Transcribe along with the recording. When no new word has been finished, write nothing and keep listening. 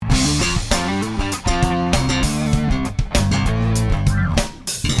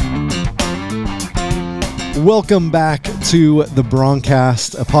Welcome back to the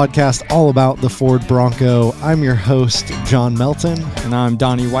Broncast, a podcast all about the Ford Bronco. I'm your host, John Melton. And I'm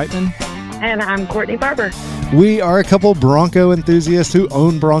Donnie Whiteman. And I'm Courtney Barber. We are a couple Bronco enthusiasts who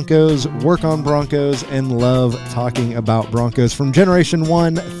own Broncos, work on Broncos, and love talking about Broncos from Generation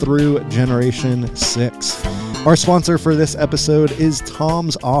 1 through Generation 6. Our sponsor for this episode is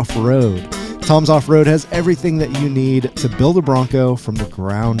Tom's Off-Road. Tom's Off-Road has everything that you need to build a Bronco from the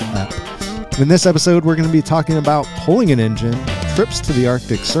ground up. In this episode, we're going to be talking about pulling an engine, trips to the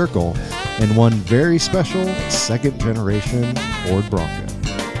Arctic Circle, and one very special second-generation Ford Bronco.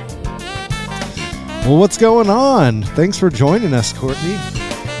 Well, what's going on? Thanks for joining us, Courtney.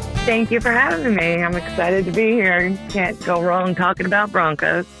 Thank you for having me. I'm excited to be here. Can't go wrong talking about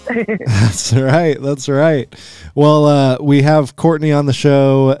Broncos. That's right. Well, we have Courtney on the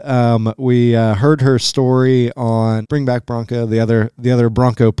show. We heard her story on Bring Back Bronco, the other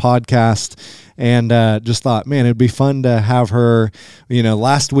Bronco podcast, and just thought, man, it'd be fun to have her. You know,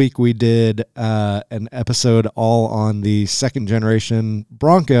 last week we did an episode all on the second generation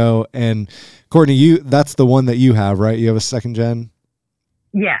Bronco, and Courtney, that's the one that you have, right? You have a second gen?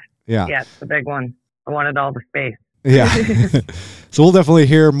 Yeah. Yeah. Yeah, it's the big one. I wanted all the space. Yeah. So we'll definitely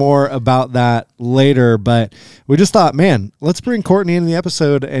hear more about that later, but we just thought, man, let's bring Courtney in the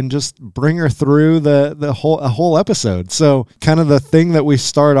episode and just bring her through a whole episode. So kind of the thing that we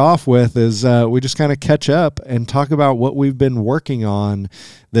start off with is we just kind of catch up and talk about what we've been working on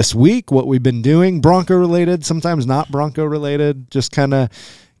this week, what we've been doing, Bronco related, sometimes not Bronco related, just kind of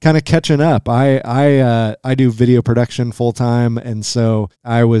catching up. I do video production full time, and so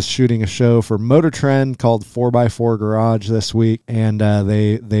I was shooting a show for Motor Trend called 4x4 Garage this week, and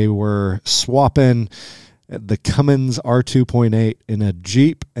they were swapping the Cummins R2.8 in a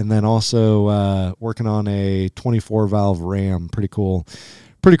Jeep, and then also working on a 24 valve Ram. Pretty cool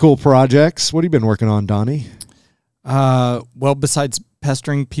projects. What have you been working on, Donnie? Well, besides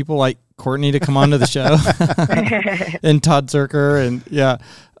pestering people like Courtney to come onto the show and Todd Zerker, and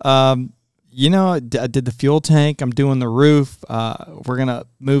I did the fuel tank. I'm doing the roof. We're going to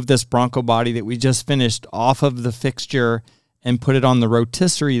move this Bronco body that we just finished off of the fixture and put it on the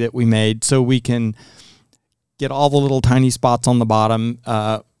rotisserie that we made so we can get all the little tiny spots on the bottom,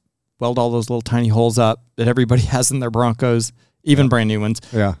 weld all those little tiny holes up that everybody has in their Broncos, even brand new ones,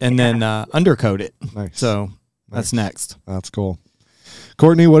 and then undercoat it. Nice. So that's next. That's cool.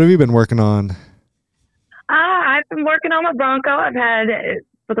 Courtney, what have you been working on? I've been working on my Bronco. I've had,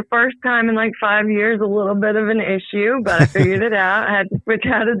 for the first time in like 5 years, a little bit of an issue, but I figured it out. I had to switch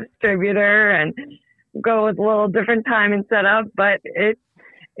out a distributor and go with a little different timing setup, but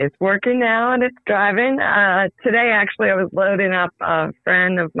it's working now and it's driving. Today, actually, I was loading up. A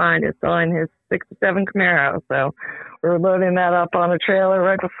friend of mine is selling his 67 Camaro, so we were loading that up on a trailer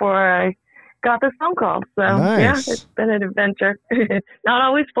right before I got this phone call. So, nice. Yeah, it's been an adventure. Not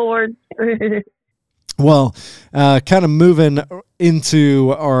always Ford. Well, kind of moving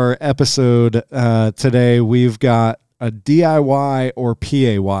into our episode today, we've got a DIY or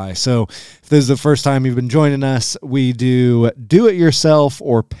PAY. So if this is the first time you've been joining us, we do it yourself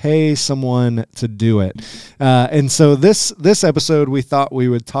or pay someone to do it. And so this episode, we thought we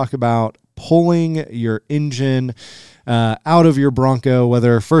would talk about pulling your engine out of your Bronco,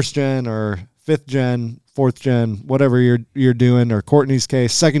 whether first gen or fifth gen, fourth gen, whatever you're doing, or Courtney's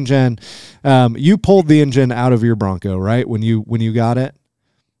case, second gen. You pulled the engine out of your Bronco, right? When you got it?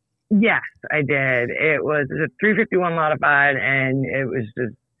 Yes, I did. It was a 351 modified, and it was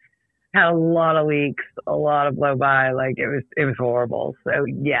just had a lot of leaks, a lot of blow by. Like it was horrible. So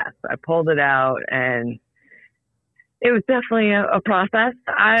yes, I pulled it out, and it was definitely a process.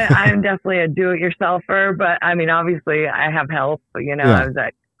 I'm definitely a do-it-yourselfer, but I mean, obviously, I have help. I was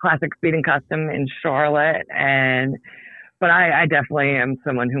at Classic Speed and Custom in Charlotte, but I definitely am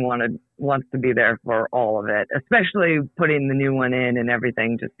someone who wants to be there for all of it, especially putting the new one in and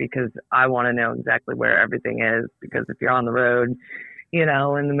everything, just because I want to know exactly where everything is. Because if you're on the road, in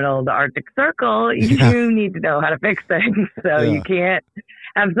the middle of the Arctic Circle, you need to know how to fix things. So you can't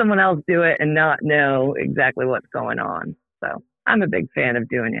have someone else do it and not know exactly what's going on. So I'm a big fan of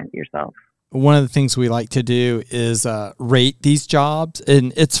doing it yourself. One of the things we like to do is rate these jobs,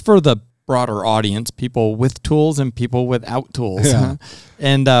 and it's for the broader audience, people with tools and people without tools. Yeah.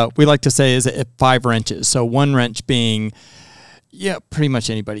 And we like to say is at 5 wrenches. So 1 wrench being, pretty much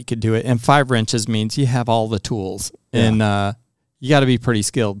anybody could do it. And 5 wrenches means you have all the tools and you got to be pretty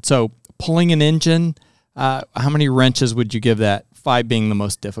skilled. So pulling an engine, how many wrenches would you give that? 5 being the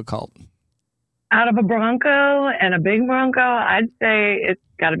most difficult. Out of a Bronco and a big Bronco, I'd say it's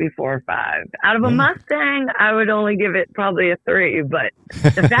got to be 4 or 5. Out of a Mustang, I would only give it probably a 3. But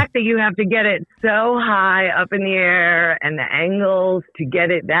the fact that you have to get it so high up in the air and the angles to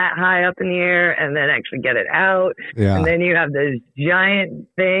get it that high up in the air and then actually get it out. Yeah. And then you have this giant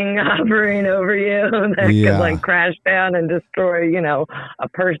thing hovering over you that could like crash down and destroy, you know, a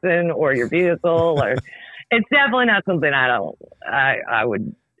person or your vehicle. Or it's definitely not something I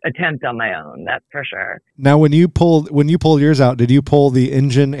would attempt on my own, that's for sure. Now, when you pulled yours out, did you pull the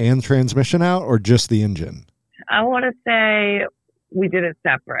engine and transmission out, or just the engine? I want to say we did it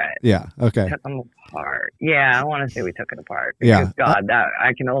separate. Yeah. Okay. Took them apart. Yeah, I want to say we took it apart. Because God, that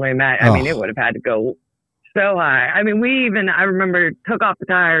I can only imagine. I mean, it would have had to go so high. I mean, I remember took off the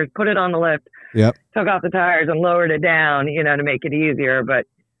tires, put it on the lift. Yep. Took off the tires and lowered it down, you know, to make it easier, but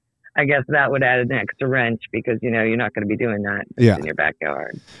I guess that would add an extra wrench because, you know, you're not going to be doing that in your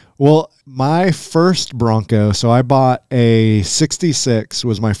backyard. Well, my first Bronco, so I bought a 66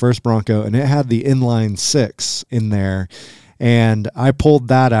 was my first Bronco, and it had the inline 6 in there. And I pulled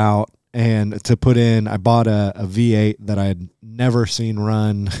that out, and to put in, I bought a V8 that I had never seen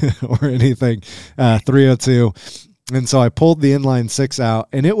run or anything, 302. And so I pulled the inline 6 out,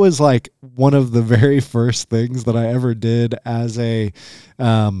 and it was like one of the very first things that I ever did as a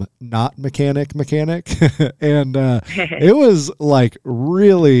not mechanic. And it was like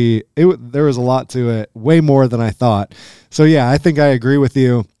really, there was a lot to it, way more than I thought. So yeah, I think I agree with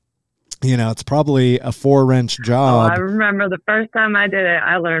you. You know, it's probably a 4-wrench job. Oh, I remember the first time I did it,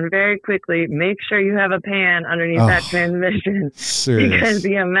 I learned very quickly, make sure you have a pan underneath that transmission. Serious. Because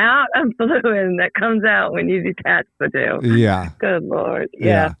the amount of fluid that comes out when you detach the two. Yeah. Good Lord.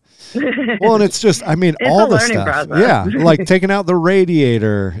 Yeah. Well, and it's just, I mean, all the stuff. Process. Yeah. Like taking out the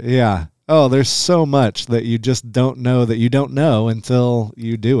radiator. Yeah. Oh, there's so much that you just don't know that you don't know until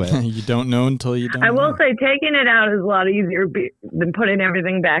you do it. You don't know until you don't I will know. say taking it out is a lot easier than putting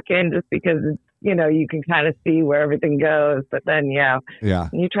everything back in, just because it's, you know, you can kind of see where everything goes. But then,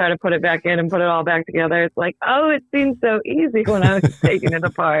 you try to put it back in and put it all back together. It's like, oh, it seemed so easy when I was taking it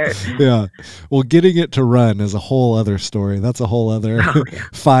apart. Yeah. Well, getting it to run is a whole other story. That's a whole other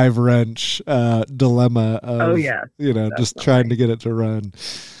 5-wrench dilemma of, you know, just trying to get it to run.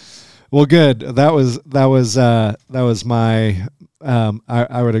 Well, good. That was my,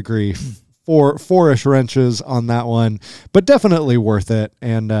 I would agree. 4-ish wrenches on that one, but definitely worth it.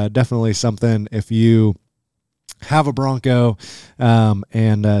 And definitely something if you have a Bronco,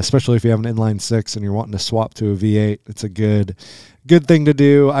 and especially if you have an inline 6 and you're wanting to swap to a V8, it's a good thing to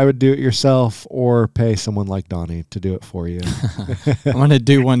do. I would do it yourself or pay someone like Donnie to do it for you. I'm going to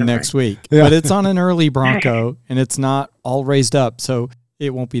do one next week, but it's on an early Bronco and it's not all raised up. So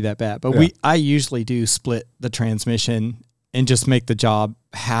it won't be that bad, but I usually do split the transmission and just make the job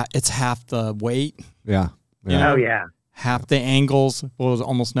it's half the weight. Yeah. You know, half the angles. Well,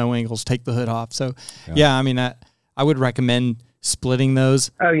 almost no angles. Take the hood off. So I mean, I would recommend splitting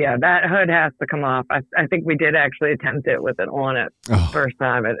those. Oh yeah, that hood has to come off. I think we did actually attempt it with it on it first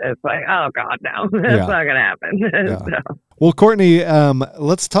time. It's like, oh God, no, that's not gonna happen. So. Well, Courtney,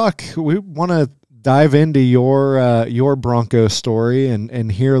 let's talk. We want to dive into your Bronco story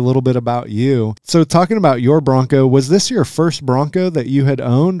and hear a little bit about you. So talking about your Bronco, was this your first Bronco that you had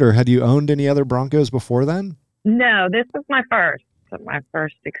owned, or had you owned any other Broncos before then? No, this was my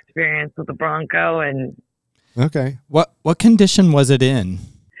first experience with a Bronco. And okay. What condition was it in?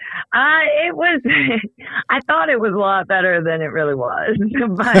 It was, I thought it was a lot better than it really was,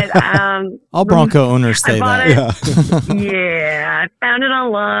 but, all Bronco owners say that. I found it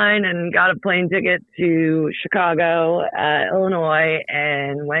online and got a plane ticket to Chicago, Illinois,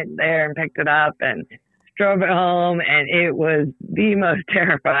 and went there and picked it up and drove it home. And it was the most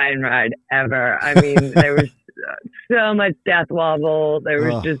terrifying ride ever. I mean, there was so much death wobble. There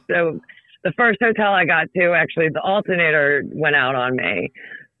was the first hotel I got to, actually, the alternator went out on me.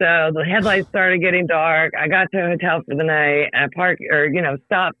 So the headlights started getting dark. I got to a hotel for the night and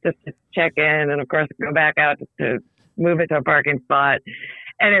stopped just to check in. And of course, go back out to move it to a parking spot,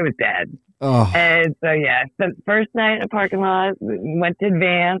 and it was dead. Oh. And so, the first night in a parking lot, went to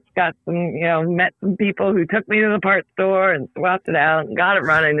Advance, got some, met some people who took me to the parts store and swapped it out and got it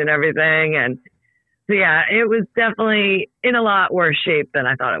running and everything. And so, it was definitely in a lot worse shape than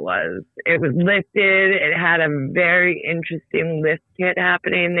I thought it was. It was lifted. It had a very interesting lift kit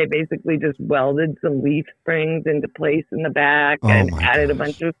happening. They basically just welded some leaf springs into place in the back and added a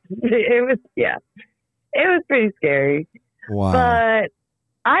bunch of, it was pretty scary. Wow. But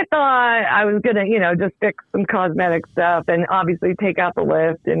I thought I was going to, just fix some cosmetic stuff and obviously take out the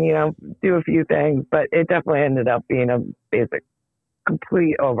lift and, do a few things. But it definitely ended up being a basic,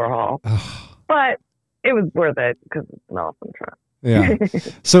 complete overhaul. but it was worth it because it's an awesome truck. Yeah.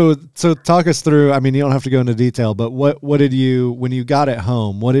 So talk us through, I mean, you don't have to go into detail, but what did you, when you got it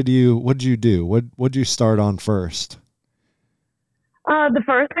home, what did you do? What did you start on first? The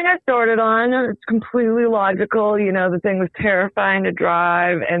first thing I started on, it's completely logical. You know, the thing was terrifying to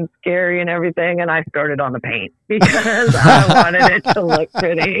drive and scary and everything. And I started on the paint because I wanted it to look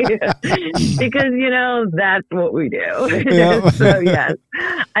pretty because, you know, that's what we do. Yeah. So yes,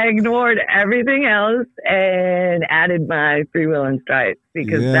 I ignored everything else and added my Freewheelin stripes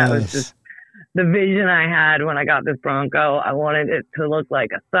because that was just the vision I had when I got this Bronco. I wanted it to look like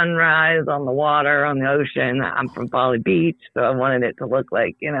a sunrise on the water, on the ocean. I'm from Folly Beach, so I wanted it to look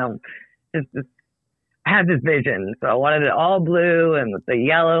like, you know, just I had this vision. So I wanted it all blue and with the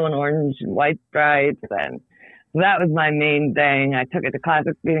yellow and orange and white stripes. And that was my main thing. I took it to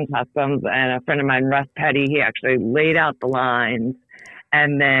Classic Speeding Customs, and a friend of mine, Russ Petty, he actually laid out the lines.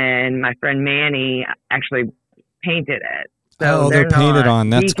 And then my friend Manny actually painted it. So they're painted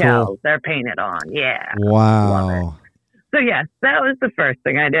on. That's decals. Cool. They're painted on. Yeah. Wow. So yes, that was the first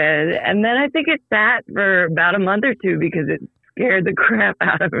thing I did. And then I think it sat for about a month or two because it scared the crap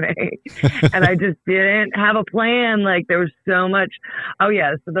out of me. And I just didn't have a plan. Like there was so much. Oh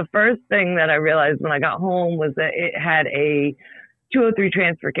yeah. So the first thing that I realized when I got home was that it had a 203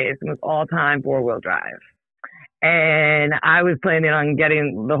 transfer case and was all time 4-wheel drive. And I was planning on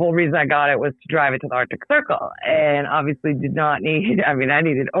the whole reason I got it was to drive it to the Arctic Circle. And obviously did not need, I mean, I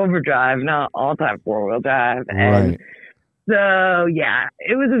needed overdrive, not all-time 4-wheel drive. And so, yeah,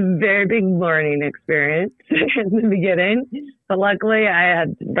 it was a very big learning experience in the beginning. But luckily I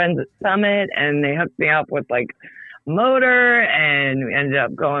had friends at Summit and they hooked me up with like motor, and we ended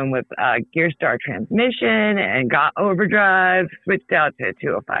up going with Gearstar transmission and got overdrive, switched out to a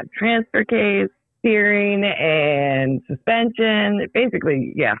 205 transfer case. Steering and suspension,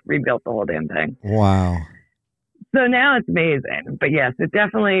 basically, rebuilt the whole damn thing. Wow. So now it's amazing. But yes, it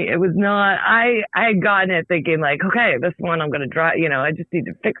was not, I had gotten it thinking like, okay, this one I'm going to drive, you know, I just need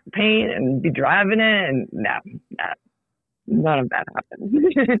to fix the paint and be driving it. And no, none of that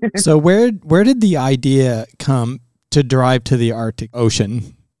happened. So where did the idea come to drive to the Arctic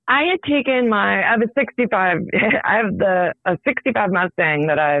Ocean? I had taken I have a 65 Mustang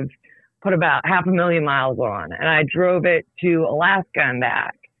that I've put about 500,000 miles on, and I drove it to Alaska and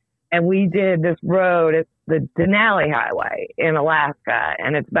back. And we did this road, it's the Denali Highway in Alaska,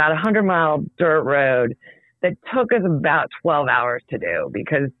 and it's about 100-mile dirt road that took us about 12 hours to do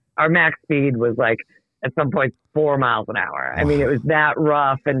because our max speed was like at some point 4 miles an hour. I mean, it was that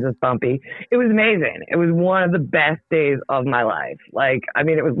rough and just bumpy. It was amazing. It was one of the best days of my life. Like, I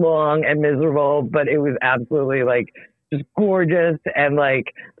mean, it was long and miserable, but it was absolutely like just gorgeous. And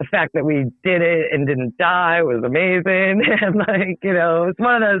like the fact that we did it and didn't die was amazing. And like, you know, it's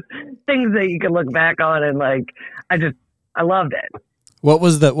one of those things that you can look back on and like, I loved it. What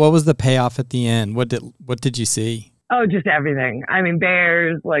was the payoff at the end? What did you see? Oh, just everything. I mean,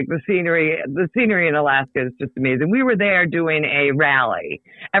 bears, like the scenery in Alaska is just amazing. We were there doing a rally.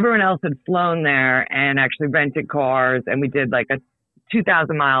 Everyone else had flown there and actually rented cars, and we did like a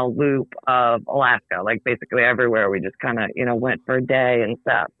 2,000-mile loop of Alaska, like basically everywhere. We just kind of, you know, went for a day and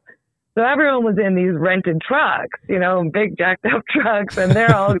stuff. So everyone was in these rented trucks, you know, big jacked up trucks, and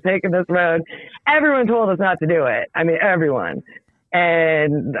they're all taking this road. Everyone told us not to do it. I mean, everyone.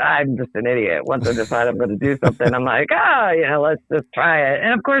 And I'm just an idiot. Once I decide I'm going to do something, I'm like, you know, let's just try it.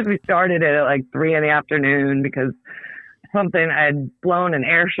 And of course we started it at like 3 p.m. because I had blown an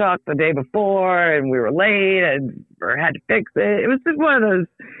air shock the day before and we were late or had to fix it. It was just one of those,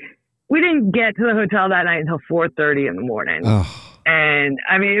 we didn't get to the hotel that night until 4:30 in the morning. Oh. And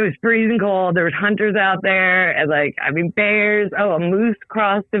I mean, it was freezing cold. There was hunters out there and like, I mean, bears. Oh, a moose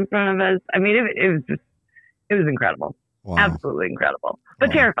crossed in front of us. I mean, it was incredible. Wow. Absolutely incredible,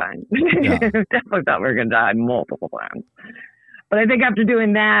 but terrifying. Yeah. Definitely thought we were going to die multiple times. But I think after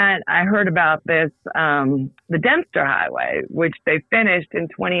doing that, I heard about this, the Dempster Highway, which they finished in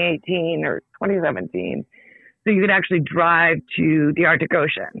 2018 or 2017. So you could actually drive to the Arctic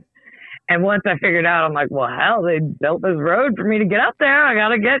Ocean. And once I figured out, I'm like, well, hell, they built this road for me to get up there. I got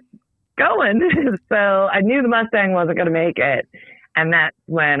to get going. So I knew the Mustang wasn't going to make it. And that's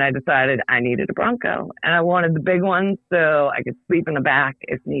when I decided I needed a Bronco. And I wanted the big one so I could sleep in the back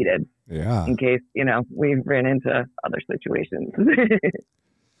if needed. Yeah. In case, you know, we ran into other situations.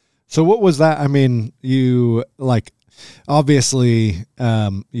 So what was that? I mean, you like, obviously,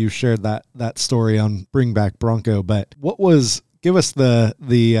 you shared that story on Bring Back Bronco, but give us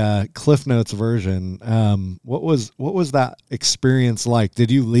the Cliff Notes version. What was that experience like?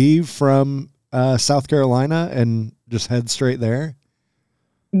 Did you leave from South Carolina and just head straight there?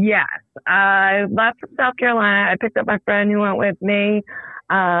 Yes. I left from South Carolina. I picked up my friend who went with me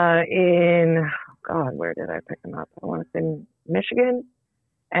God, where did I pick him up? I want to say Michigan.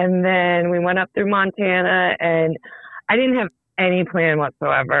 And then we went up through Montana, and I didn't have any plan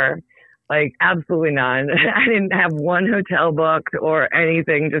whatsoever. Like, absolutely none. I didn't have one hotel booked or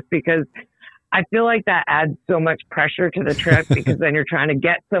anything, just because I feel like that adds so much pressure to the trip, because then you're trying to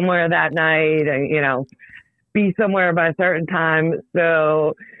get somewhere that night and, be somewhere by a certain time.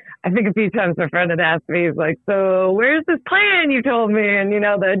 So I think a few times my friend had asked me, he's like, so where's this plan you told me? And,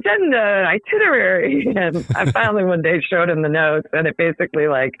 the agenda, itinerary. And I finally one day showed him the notes, and it basically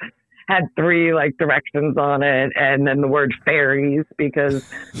had 3 directions on it, and then the word ferries, because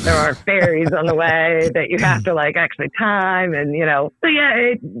there are ferries on the way that you have to actually time. And, so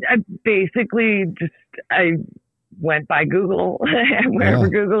yeah, I basically I went by Google wherever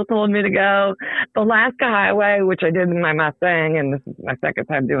Google told me to go. The Alaska Highway, which I did in my Mustang, and this is my second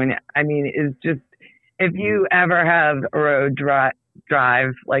time doing it. I mean, is just, if you ever have a road drive,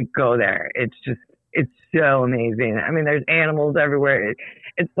 go there. It's so amazing. I mean, there's animals everywhere.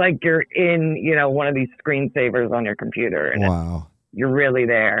 It's like you're in, one of these screensavers on your computer, and you're really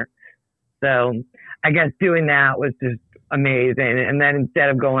there. So I guess doing that was just amazing. And then instead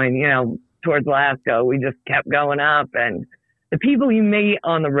of going, towards Alaska, we just kept going up, and the people you meet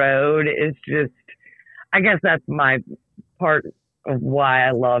on the road is just, I guess that's my part of why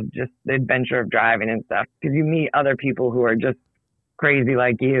I love just the adventure of driving and stuff, because you meet other people who are just crazy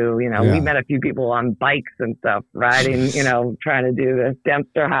like you. We met a few people on bikes and stuff, riding, trying to do this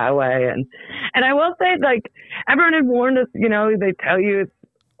Dempster Highway. And I will say, everyone had warned us, they tell you it's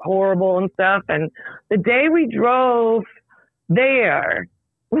horrible and stuff. And the day we drove there,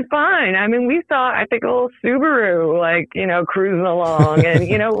 was fine. I mean, we saw, I think, a little Subaru, cruising along, and,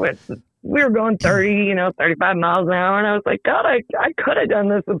 we were going 30, 35 miles an hour. And I was like, God, I could have done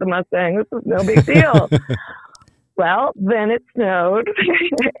this with the Mustang. This is no big deal. Well, then it snowed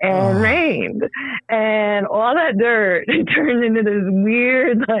and rained, and all that dirt turned into this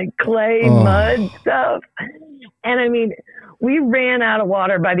weird, clay mud stuff. And I mean, we ran out of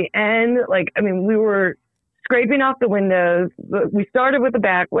water by the end. We were scraping off the windows. We started with the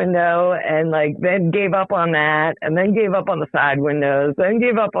back window, and then gave up on that, and then gave up on the side windows, then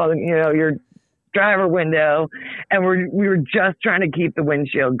gave up on, your driver window. And we were just trying to keep the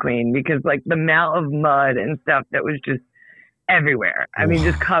windshield clean, because the amount of mud and stuff that was just everywhere. I mean,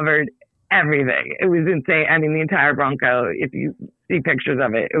 just covered everything. It was insane. I mean, the entire Bronco, if you see pictures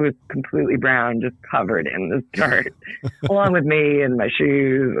of it, it was completely brown, just covered in this dirt, along with me and my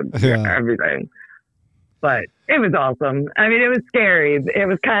shoes and everything. But it was awesome. I mean, it was scary. It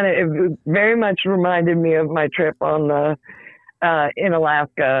was very much reminded me of my trip on in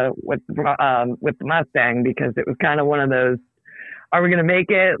Alaska with the Mustang, because it was kind of one of those, are we going to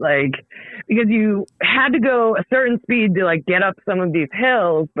make it? Because you had to go a certain speed to get up some of these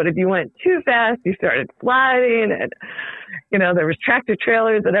hills, but if you went too fast, you started sliding, and there was tractor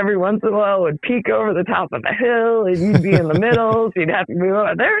trailers that every once in a while would peek over the top of a hill, and you'd be in the middle, so you'd have to move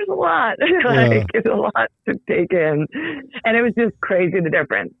on. There's a lot. It's a lot to take in. And it was just crazy, the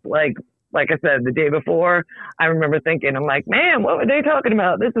difference. Like I said, the day before, I remember thinking, I'm like, man, what were they talking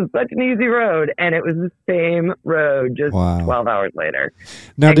about? This is such an easy road. And it was the same road just 12 hours later.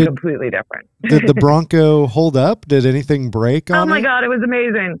 Now, completely different. Did the Bronco hold up? Did anything break on it? Oh, my God, it was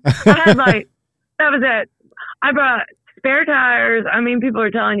amazing. I had that was it. I brought spare tires. I mean, people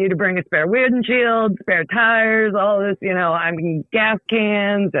are telling you to bring a spare windshield, spare tires, all this, gas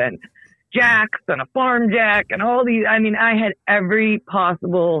cans and jacks and a farm jack and all these. I mean, I had every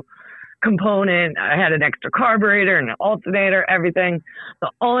possible component. I had an extra carburetor and an alternator, everything. The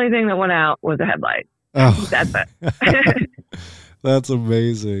only thing that went out was a headlight. Oh. That's it. That's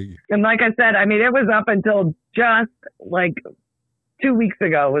amazing. And like I said, I mean, it was up until just 2 weeks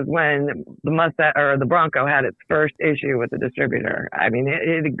ago was when the Bronco had its first issue with the distributor. I mean,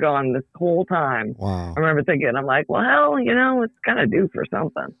 it had gone this whole time. Wow. I remember thinking, I'm like, well, hell, it's kind of due for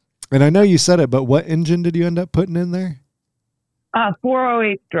something. And I know you said it, but what engine did you end up putting in there?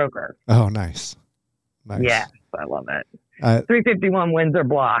 408 stroker. Oh, nice. Yes, I love it. 351 Windsor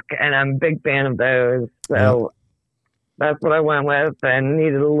block, and I'm a big fan of those. So that's what I went with, and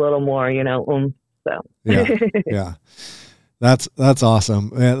needed a little more, so. Yeah. That's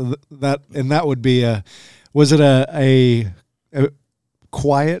awesome. That would be was it a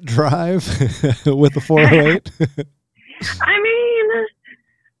quiet drive with the 408? I mean,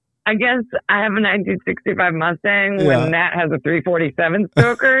 I guess I have a 1965 Mustang when that has a 347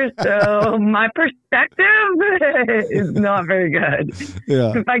 stroker, so my perspective is not very good.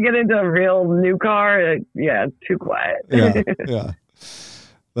 If I get into a real new car, it's too quiet. Yeah.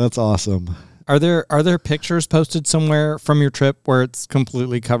 That's awesome. Are there pictures posted somewhere from your trip where it's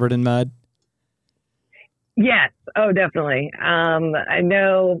completely covered in mud? Yes. Oh, definitely. I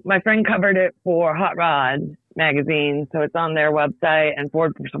know my friend covered it for Hot Rod magazine, so it's on their website, and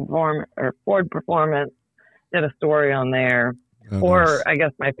Ford Performance did a story on there. Or Nice. I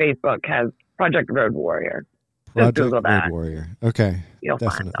guess my Facebook has Project Road Warrior. Project Just Google that. Road Warrior. Okay. You'll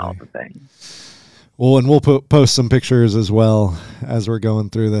definitely find all the things. Well, and we'll post some pictures as well as we're going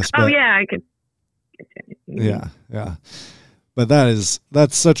through this. Oh but, yeah, I could. Yeah. But that's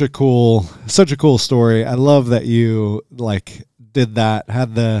such a cool story. I love that you like did that.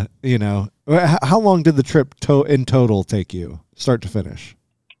 Had the, how long did the trip in total take you, start to finish?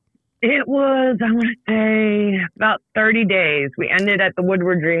 It was, I want to say, about 30 days. We ended at the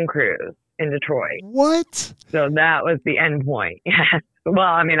Woodward Dream Cruise in Detroit. What? So that was the end point. Yes. Well,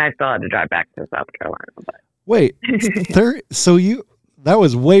 I mean, I still had to drive back to South Carolina. But. Wait, that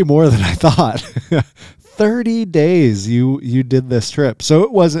was way more than I thought. 30 days you did this trip. So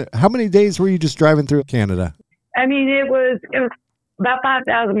it wasn't, how many days were you just driving through Canada? I mean, it was about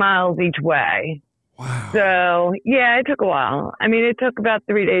 5,000 miles each way. Wow. So, yeah, it took a while. I mean, it took about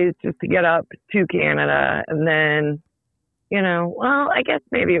 3 days just to get up to Canada. And then, well, I guess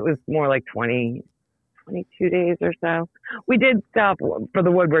maybe it was more like 22 days or so. We did stop for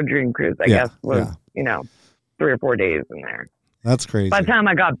the Woodward Dream Cruise, I guess, was, 3 or 4 days in there. That's crazy. By the time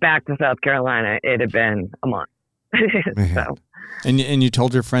I got back to South Carolina, it had been a month. So. And you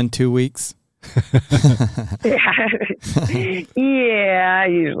told your friend 2 weeks? Yeah, I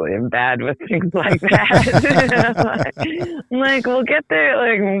usually am bad with things like that. I'm like, we'll get there.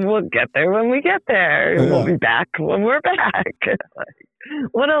 Like, we'll get there when we get there. Yeah. We'll be back when we're back. Like,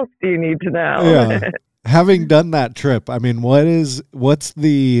 what else do you need to know? Yeah. Having done that trip, I mean, what's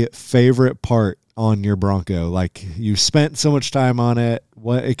the favorite part on your Bronco? Like, you spent so much time on it.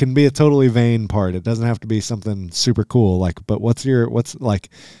 It can be a totally vain part. It doesn't have to be something super cool. Like, but what's like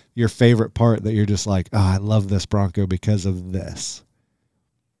your favorite part that you're just like, oh, I love this Bronco because of this?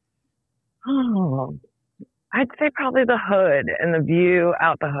 Oh, I'd say probably the hood and the view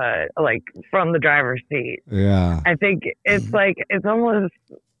out the hood, like from the driver's seat. Yeah. I think it's like, it's almost,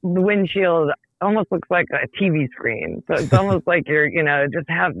 the windshield almost looks like a TV screen. So it's almost like you're, just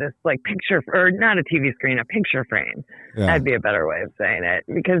have this like picture, or not a TV screen, a picture frame. Yeah. That'd be a better way of saying it,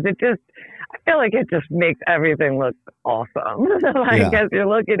 because I feel like it just makes everything look awesome. As you're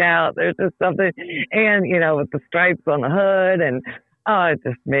looking out, there's just something, and, with the stripes on the hood, and it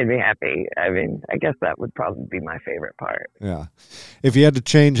just made me happy. I mean, I guess that would probably be my favorite part. Yeah. If you had to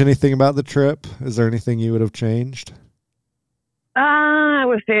change anything about the trip, is there anything you would have changed? I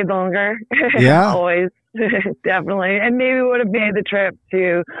would have stayed longer. Yeah. Always. Definitely. And maybe would have made the trip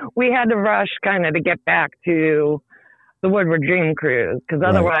we had to rush kind of to get back to the Woodward Dream Cruise, because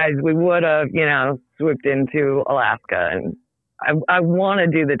otherwise we would have, swooped into Alaska. And I want to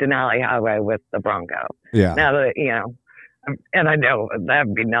do the Denali Highway with the Bronco. Yeah. Now that, and I know that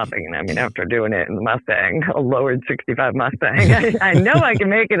would be nothing. I mean, after doing it in the Mustang, a lowered 65 Mustang, I know I can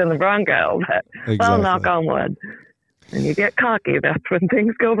make it in the Bronco, but Well, knock on wood. And you get cocky, that's when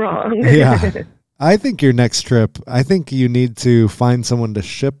things go wrong. Yeah. I think your next trip, you need to find someone to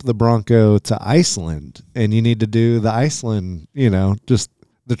ship the Bronco to Iceland, and you need to do the Iceland, just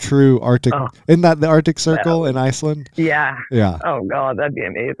the true Arctic. Isn't that the Arctic Circle in Iceland? Yeah. Yeah. Oh, God, that'd be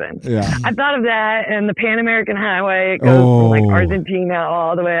amazing. Yeah. I thought of that, and the Pan American Highway. It goes from like Argentina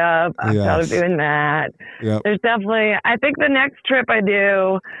all the way up. I thought of doing that. Yep. There's definitely, I think the next trip I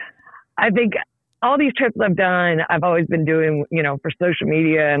do, all these trips I've done, I've always been doing, for social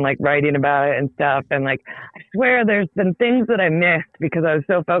media and like writing about it and stuff. And like, I swear there's been things that I missed because I was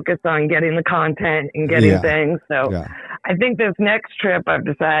so focused on getting the content and getting things. So I think this next trip I've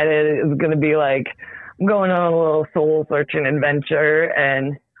decided is going to be like, I'm going on a little soul searching adventure.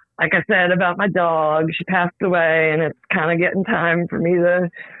 And like I said about my dog, she passed away, and it's kind of getting time for me to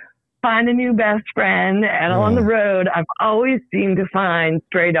find a new best friend. And on the road, I've always seemed to find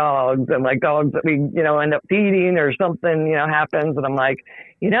stray dogs and like dogs that we, end up feeding or something, happens. And I'm like,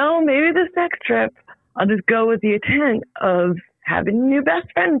 maybe this next trip, I'll just go with the intent of having a new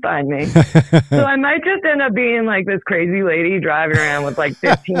best friend find me. So I might just end up being like this crazy lady driving around with like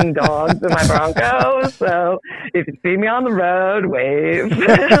 15 dogs in my Bronco. So if you see me on the road, wave.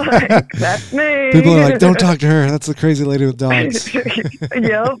 Like, that's me. People are like, don't talk to her. That's the crazy lady with dogs.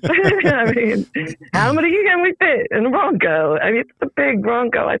 Yep. I mean, how many can we fit in a Bronco? I mean, it's a big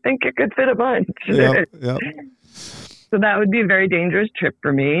Bronco. I think it could fit a bunch. Yep. So that would be a very dangerous trip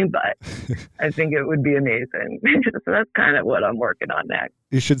for me, but I think it would be amazing. So that's kind of what I'm working on next.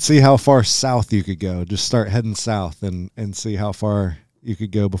 You should see how far south you could go. Just start heading south and see how far you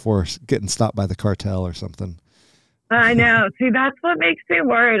could go before getting stopped by the cartel or something. I know. See, that's what makes me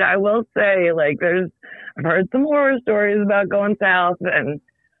worried. I will say, like, I've heard some horror stories about going south, and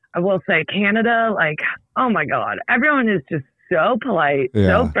I will say Canada, like, oh my God, everyone is just so polite,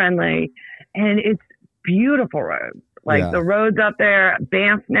 so friendly, and it's beautiful roads. Like the roads up there,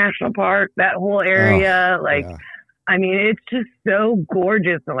 Banff National Park, that whole area, I mean, it's just so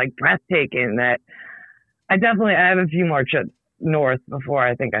gorgeous and like breathtaking that I have a few more trips north before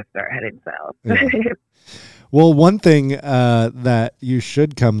I think I start heading south. Yeah. Well, one thing that you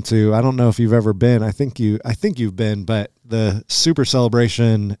should come to, I don't know if you've ever been, I think you've been, but the Super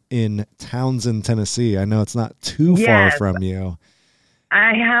Celebration in Townsend, Tennessee. I know it's not too far from you.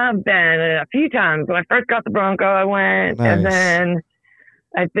 I have been a few times. When I first got the Bronco, I went, and then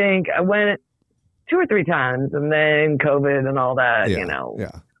I think I went 2 or 3 times, and then COVID and all that, you know.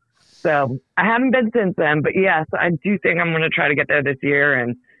 Yeah. So I haven't been since then, but yes, I do think I'm going to try to get there this year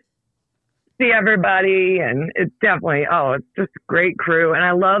and see everybody. And it's definitely, it's just a great crew. And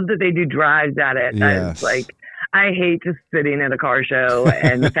I love that they do drives at it. Yes. It's like, I hate just sitting at a car show,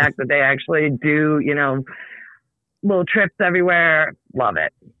 and the fact that they actually do, you know, little trips everywhere. Love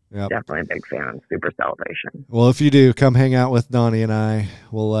it. Yep. Definitely a big fan of Super Celebration. Well, if you do, come hang out with Donnie and I.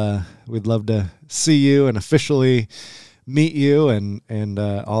 We'd love to see you and officially meet you and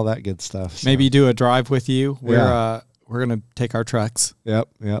all that good stuff. So. Maybe do a drive with you. We're gonna take our trucks. Yep,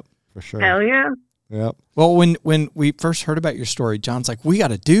 for sure. Hell yeah. Yep. Well, when we first heard about your story, John's like, we got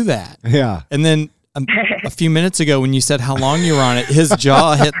to do that. Yeah. And then a few minutes ago, when you said how long you were on it, his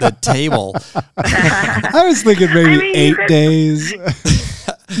jaw hit the table. I was thinking maybe 8 days.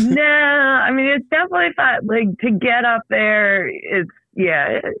 No, I mean, it's definitely fun. Like, to get up there,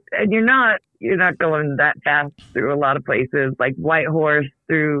 and you're not going that fast through a lot of places, like Whitehorse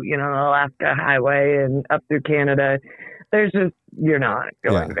through, you know, the Alaska Highway and up through Canada. You're not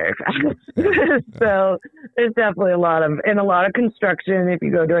going very fast. So there's definitely a lot of construction if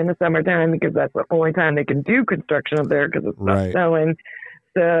you go during the summertime, because that's the only time they can do construction up there because it's not snowing.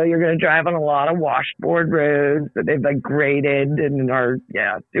 So you're going to drive on a lot of washboard roads that they've like graded and are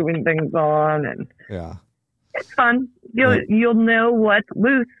doing things on, and it's fun. You'll know what's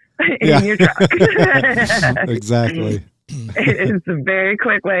loose in your truck. Exactly. It's a very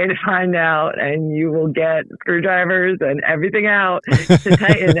quick way to find out, and you will get screwdrivers and everything out to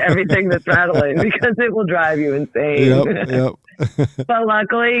tighten everything that's rattling, because it will drive you insane. Yep. But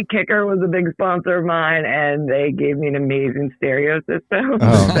luckily, Kicker was a big sponsor of mine, and they gave me an amazing stereo system.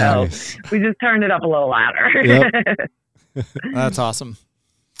 Oh, so nice. we just turned it up a little louder. Yep. That's awesome.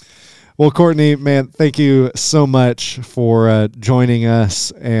 Well, Courtney, man, thank you so much for joining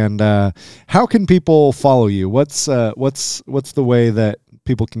us. And how can people follow you? What's the way that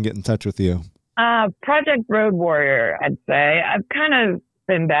people can get in touch with you? Project Road Warrior, I'd say. I've kind of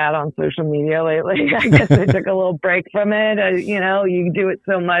been bad on social media lately. I guess I took a little break from it. You know, you do it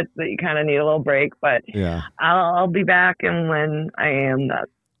so much that you kind of need a little break. But I'll be back, and when I am, that's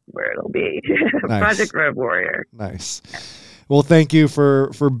where it'll be. Nice. Project Road Warrior. Nice. Well, thank you for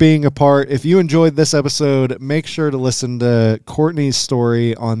being a part. If you enjoyed this episode, make sure to listen to Courtney's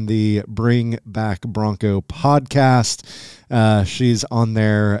story on the Bring Back Bronco podcast. She's on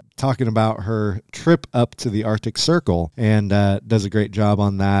there talking about her trip up to the Arctic Circle, and does a great job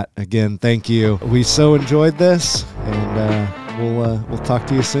on that. Again, thank you. We so enjoyed this, and we'll talk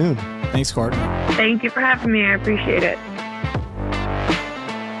to you soon. Thanks, Courtney. Thank you for having me. I appreciate it.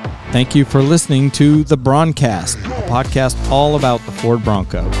 Thank you for listening to The Broncast, a podcast all about the Ford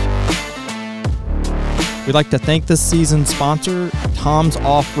Bronco. We'd like to thank this season's sponsor, Tom's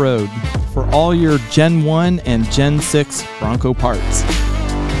Off-Road, for all your Gen 1 and Gen 6 Bronco parts.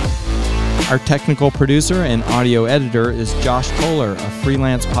 Our technical producer and audio editor is Josh Kohler, a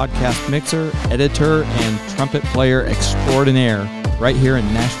freelance podcast mixer, editor, and trumpet player extraordinaire right here in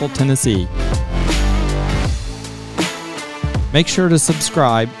Nashville, Tennessee. Make sure to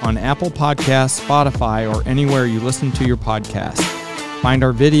subscribe on Apple Podcasts, Spotify, or anywhere you listen to your podcast. Find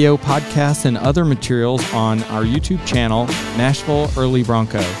our video, podcasts, and other materials on our YouTube channel, Nashville Early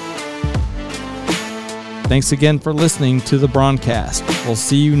Bronco. Thanks again for listening to the Broncast. We'll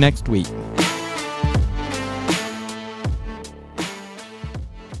see you next week.